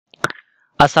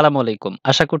আসসালামু আলাইকুম।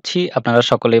 আশা করছি আপনারা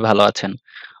সকলেই ভালো আছেন।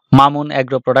 মামুন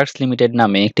অ্যাগ্রো প্রোডাক্টস লিমিটেড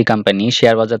নামে একটি কোম্পানি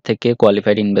শেয়ার বাজার থেকে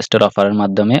কোয়ালিফাইড ইনভেস্টর অফারের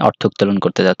মাধ্যমে অর্থ উত্তোলন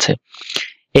করতে যাচ্ছে।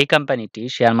 এই কোম্পানিটি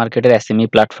শেয়ার মার্কেটের এসএমই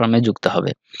প্ল্যাটফর্মে যুক্ত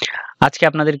হবে। আজকে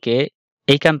আপনাদেরকে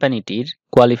এই কোম্পানিটির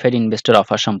কোয়ালিফাইড ইনভেস্টর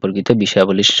অফার সম্পর্কিত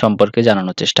বিষয়াবলী সম্পর্কে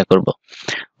জানানোর চেষ্টা করব।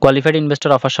 কোয়ালিফাইড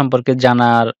ইনভেস্টর অফার সম্পর্কে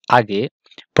জানার আগে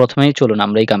প্রথমেই চলুন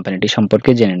আমরা এই কোম্পানিটি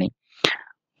সম্পর্কে জেনে নিই।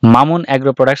 মামুন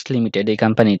অ্যাগ্রো প্রোডাক্টস লিমিটেড এই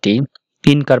কোম্পানিটি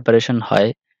ইনকর্পোরেশন হয়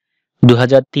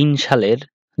 2003 সালের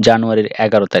জানুয়ারির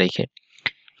 11 তারিখে।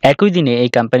 একই দিনে এই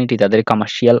কোম্পানিটি তাদের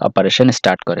কমার্শিয়াল অপারেশন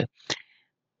স্টার্ট করে।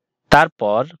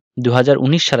 তারপর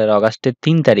 2019 সালের অগাস্টের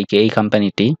 3 তারিখে এই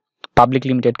কোম্পানিটি পাবলিক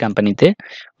লিমিটেড কোম্পানিতে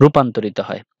রূপান্তরিত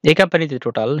হয়। এই কোম্পানিতে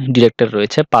টোটাল ডিরেক্টর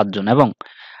রয়েছে 5 জন এবং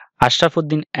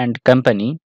Ashrafuddin and company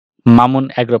Mamun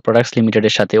agro products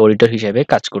লিমিটেডের সাথে অডিটর হিসেবে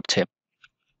কাজ করছে।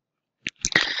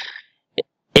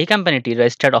 এই কোম্পানিটির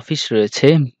রেজিস্টার্ড অফিস রয়েছে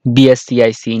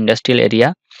বিএসসিআইসি ইন্ডাস্ট্রিয়াল এরিয়া,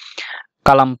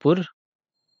 কালামপুর,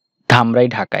 ধামরাই,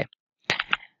 ঢাকায়।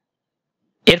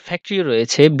 এর ফ্যাক্টরি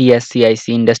রয়েছে বিএসসিআইসি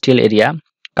ইন্ডাস্ট্রিয়াল এরিয়া,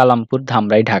 কালামপুর,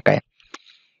 ধামরাই, ঢাকায়।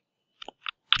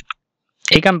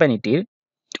 এই কোম্পানিটির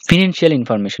ফিনান্সিয়াল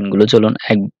ইনফরমেশনগুলো চলুন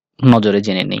এক নজরে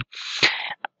জেনে নেই।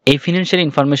 এই ফিনান্সিয়াল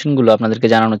ইনফরমেশনগুলো আপনাদেরকে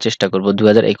জানানোর চেষ্টা করব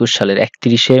 2021 সালের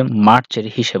 31শে মার্চের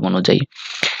হিসেব অনুযায়ী,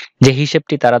 যে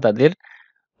হিসেবটি তারা তাদের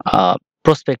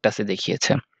প্রসপেক্টাসে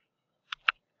দেখিয়েছে।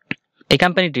 এই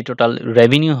কোম্পানিটি টোটাল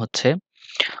রেভিনিউ হচ্ছে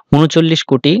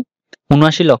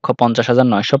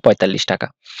 39,79,50,945 টাকা।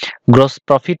 গ্রস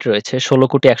প্রফিট রয়েছে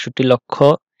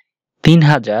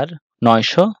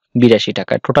 16,61,03,982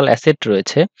 টাকা। টোটাল অ্যাসেট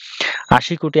রয়েছে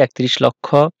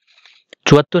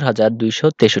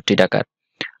 80,31,74,263 টাকার।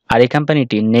 আর এই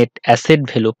কোম্পানিটি নেট অ্যাসেট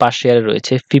ভ্যালু পার শেয়ারে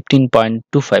রয়েছে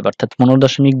 15.25 অর্থাৎ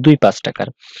 15.25 টাকার।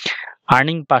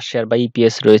 আর্নিং পার শেয়ার বা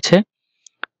ইপিএস রয়েছে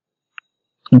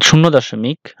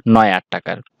 0.98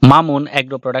 টাকার। মামুন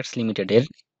অ্যাগ্রো প্রোডাক্টস লিমিটেডের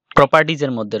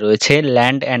প্রপার্টিজের মধ্যে রয়েছে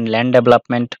land and land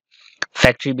development,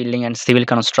 factory building and civil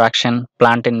construction,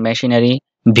 plant and machinery,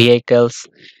 vehicles,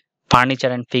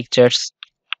 furniture and fixtures,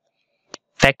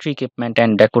 factory equipment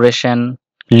and decoration,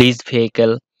 leased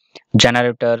vehicle,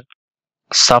 generator,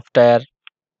 software।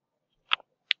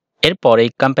 এরপর এই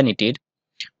কোম্পানিটির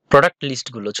প্রোডাক্ট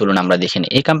লিস্টগুলো চলুন আমরা দেখে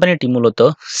নিই। এই কোম্পানিটি মূলত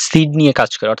সিড নিয়ে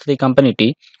কাজ করে, অর্থাৎ এই কোম্পানিটি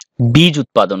বীজ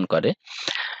উৎপাদন করে।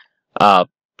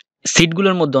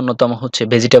 সিডগুলোর মধ্যে অন্যতম হচ্ছে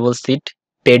ভেজিটেবল সিড,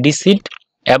 পেডি সিড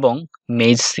এবং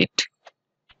মেজ সিড।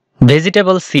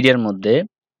 ভেজিটেবল সিডের মধ্যে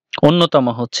অন্যতম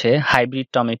হচ্ছে hybrid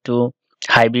tomato,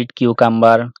 hybrid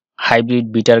cucumber, hybrid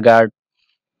bitter gourd,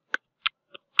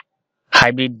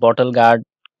 hybrid bottle guard,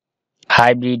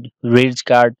 hybrid ridge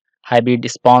gourd, hybrid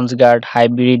sponge guard,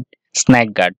 hybrid snack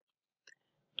guard.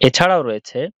 এছাড়াও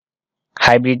রয়েছে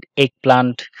hybrid egg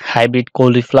plant, hybrid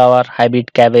cauliflower, hybrid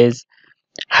cabbage,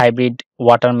 hybrid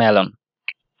watermelon.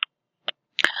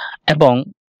 এবং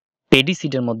paddy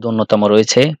সিডের মধ্যে অন্যতম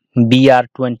রয়েছে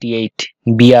BR28,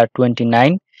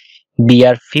 BR29,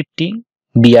 BR50,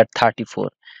 BR34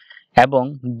 এবং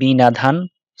বিনাধান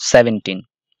 17।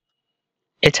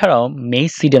 এছাড়াও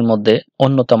maids সিডের মধ্যে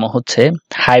অন্যতম হচ্ছে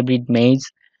hybrid maids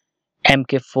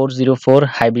MK404,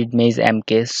 hybrid maids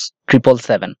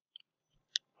MK777।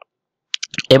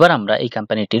 এবার আমরা এই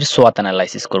কোম্পানিটির সোয়াট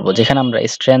অ্যানালাইসিস করব, যেখানে আমরা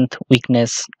স্ট্রেংথ,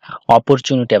 উইকনেস,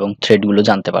 অপরচুনিটি এবং থ্রেটগুলো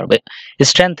জানতে পারবে।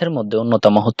 স্ট্রেংথের মধ্যে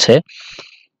অন্যতম হচ্ছে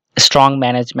strong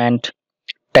management,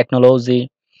 technology,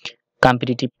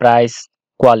 competitive price,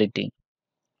 quality.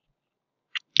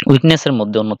 উইকনেসের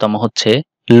মধ্যে অন্যতম হচ্ছে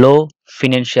লো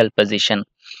ফিনান্সিয়াল পজিশন।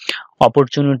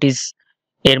 অপরচুনিটিস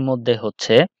এর মধ্যে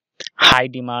হচ্ছে high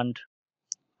demand,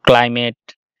 climate,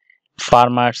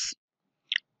 farmers,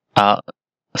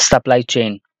 supply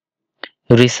chain,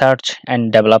 research and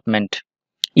development,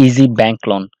 easy bank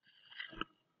loan,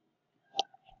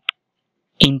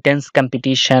 intense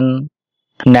competition,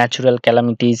 natural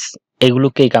calamities.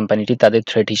 এগুলোকে এই কোম্পানিটি তাদের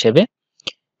থ্রেট হিসেবে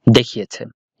দেখিয়েছে।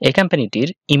 এই কোম্পানিটির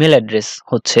ইমেল অ্যাড্রেস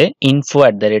হচ্ছে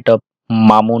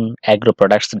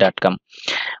info@mamunagroproducts.com।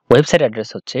 ওয়েবসাইট অ্যাড্রেস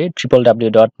হচ্ছে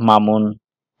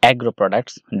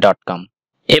www.mamunagroproducts.com।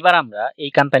 এবার আমরা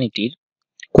এই কোম্পানিটির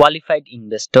কোয়ালিফাইড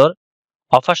ইনভেস্টর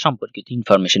অফার সম্পর্কিত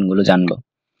ইনফরমেশনগুলো জানবো।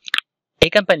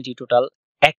 এই কোম্পানিটি টোটাল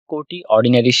 1 কোটি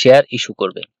অর্ডিনারি শেয়ার ইস্যু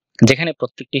করবে, যেখানে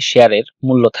প্রত্যেকটি শেয়ারের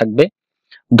মূল্য থাকবে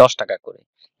 10 টাকা করে।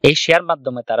 এই শেয়ার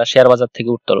মাধ্যমে তারা শেয়ার বাজার থেকে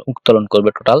উত্তোলন করবে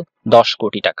টোটাল 10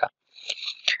 কোটি টাকা।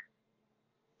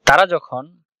 তারা যখন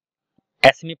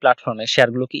এসএমই প্ল্যাটফর্মে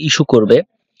শেয়ারগুলোকে ইস্যু করবে,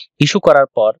 ইস্যু করার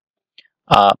পর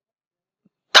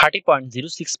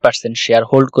 30.06% শেয়ার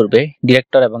হোল্ড করবে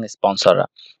ডিরেক্টর এবং স্পন্সররা।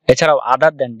 এছাড়াও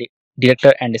আদার দেন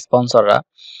ডিরেক্টর অ্যান্ড স্পন্সররা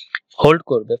হোল্ড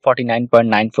করবে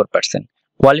 49.94%।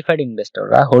 কোয়ালিফাইড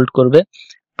ইনভেস্টররা হোল্ড করবে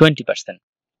 20%।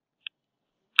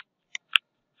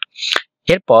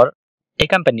 এরপর এই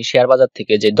কোম্পানি শেয়ার বাজার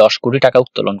থেকে যে 10 কোটি টাকা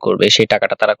উত্তোলন করবে সেই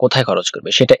টাকাটা তারা কোথায় খরচ করবে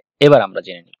সেটা এবার আমরা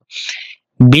জেনে নিব।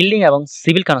 বিল্ডিং এবং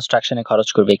সিভিল কনস্ট্রাকশনে খরচ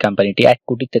করবে এই কোম্পানিটি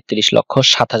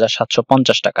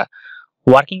 1,33,07,750 টাকা।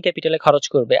 ওয়ার্কিং ক্যাপিটালে খরচ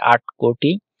করবে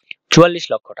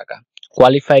 8,44,00,000 টাকা।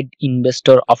 কোয়ালিফাইড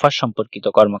ইনভেস্টর অফার সম্পর্কিত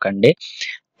কর্মকাণ্ডে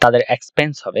তাদের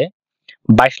এক্সপেন্স হবে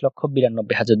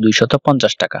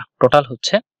 22,92,250 টাকা। টোটাল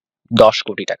হচ্ছে 10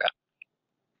 কোটি টাকা।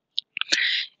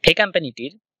 এই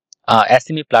কোম্পানিটির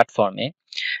এসএমই প্ল্যাটফর্মে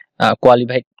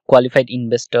কোয়ালিফাইড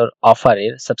ইনভেস্টর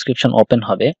অফারের সাবস্ক্রিপশন ওপেন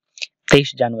হবে 23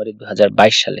 জানুয়ারি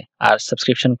 2022 সালে আর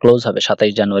সাবস্ক্রিপশন ক্লোজ হবে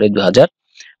 27 জানুয়ারি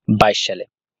 2022 সালে।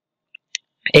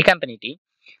 এই কোম্পানিটি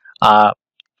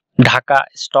ঢাকা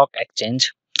স্টক এক্সচেঞ্জ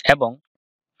এবং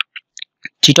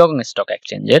চিটাগং স্টক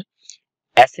এক্সচেঞ্জের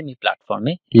এসএমই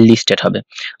প্ল্যাটফর্মে লিস্টেড হবে।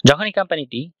 যখন এই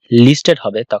কোম্পানিটি লিস্টেড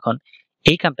হবে তখন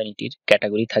এই কোম্পানিটির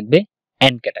ক্যাটাগরি থাকবে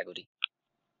এন ক্যাটাগরি।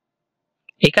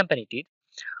 এই কোম্পানিটির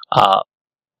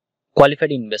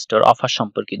কোয়ালিফাইড ইনভেস্টর অফার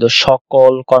সম্পর্কিত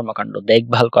সকল কর্মকাণ্ড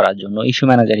দেখভাল করার জন্য ইস্যু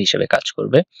ম্যানেজার হিসেবে কাজ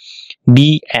করবে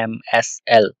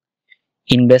বিএমএসএল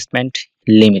ইনভেস্টমেন্ট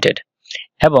লিমিটেড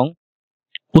এবং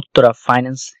Uttara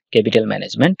finance capital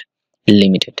management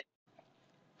limited.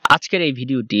 আজকের এই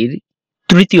ভিডিওটির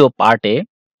তৃতীয় পার্টে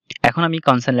এখন আমি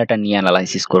কনসার্ন লেটার নিয়ে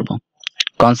অ্যানালাইসিস করব।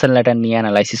 কনসার্ন লেটার নিয়ে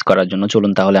অ্যানালাইসিস করার জন্য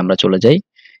চলুন তাহলে আমরা চলে যাই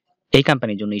এই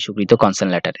কোম্পানির জন্য ইস্যুকৃত কনসার্ন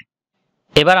লেটারে।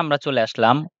 এবার আমরা চলে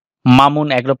আসলাম মামুন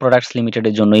এগ্রো প্রোডাক্টস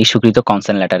লিমিটেডের জন্য ইস্যুকৃত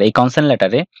কনসার্ন লেটার। এই কনসার্ন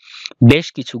লেটারে বেশ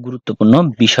কিছু গুরুত্বপূর্ণ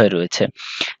বিষয় রয়েছে।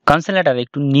 কনসার্ন লেটারে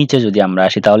একটু নিচে যদি আমরা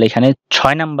আসি তাহলে এখানে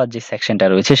 6 নাম্বার যে সেকশনটা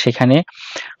রয়েছে সেখানে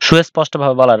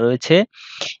সুস্পষ্টভাবে বলা রয়েছে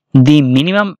দি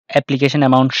minimum application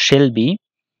amount shall be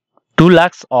 2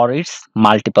 lakh or it's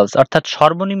multiples, অর্থাৎ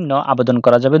সর্বনিম্ন আবেদন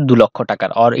করা যাবে 2 লক্ষ টাকার,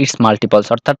 অর ইটস মাল্টিপলস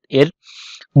অর্থাৎ এর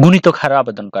গুণিতক হারে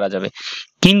আবেদন করা যাবে।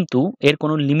 কিন্তু এর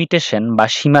কোনো লিমিটেশন বা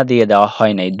সীমা দিয়ে দেওয়া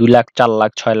হয় নাই। 2 লাখ, 4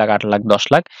 লাখ, 6 লাখ, 8 লাখ, 10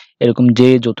 লাখ এরকম যে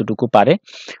যতটুকু পারে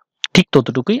ঠিক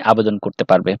ততটুকুই আবেদন করতে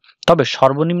পারবে। তবে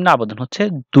সর্বনিম্ন আবেদন হচ্ছে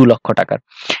 2 লক্ষ টাকার।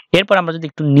 এরপর আমরা যদি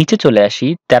একটু নিচে চলে আসি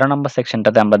 13 নম্বর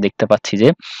সেকশনটাতে আমরা দেখতে পাচ্ছি যে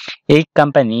এই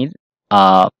কোম্পানির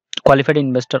কোয়ালিফাইড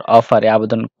ইনভেস্টর অফারে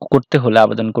আবেদন করতে হলে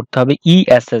আবেদন করতে হবে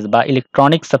ইএসএস বা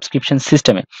ইলেকট্রনিক সাবস্ক্রিপশন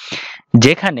সিস্টেমে,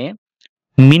 যেখানে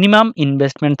মিনিমাম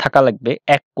ইনভেস্টমেন্ট থাকা লাগবে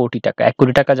 1 কোটি টাকা। 1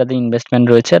 কোটি টাকা যাদের ইনভেস্টমেন্ট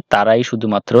রয়েছে তারাই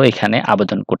শুধুমাত্র এখানে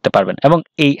আবেদন করতে পারবেন এবং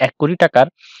এই 1 কোটি টাকার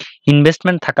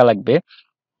ইনভেস্টমেন্ট থাকা লাগবে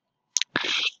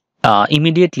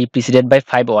immediately preceded by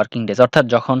 5 working days, অর্থাৎ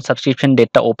যখন সাবস্ক্রিপশন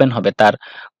ডেটটা ওপেন হবে তার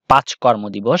 5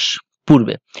 কর্মদিবস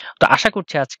পূর্বে। তো আশা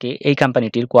করছি আজকে এই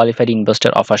কোম্পানিটির কোয়ালিফাইড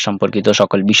ইনভেস্টর অফার সম্পর্কিত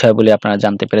সকল বিষয়গুলি আপনারা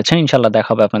জানতে পেরেছেন। ইনশাআল্লাহ দেখা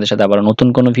হবে আপনাদের সাথে আবার নতুন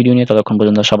কোনো ভিডিও নিয়ে। ততক্ষণ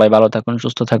পর্যন্ত সবাই ভালো থাকুন,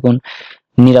 সুস্থ থাকুন,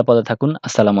 নিরাপদে থাকুন।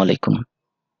 আসসালামু আলাইকুম।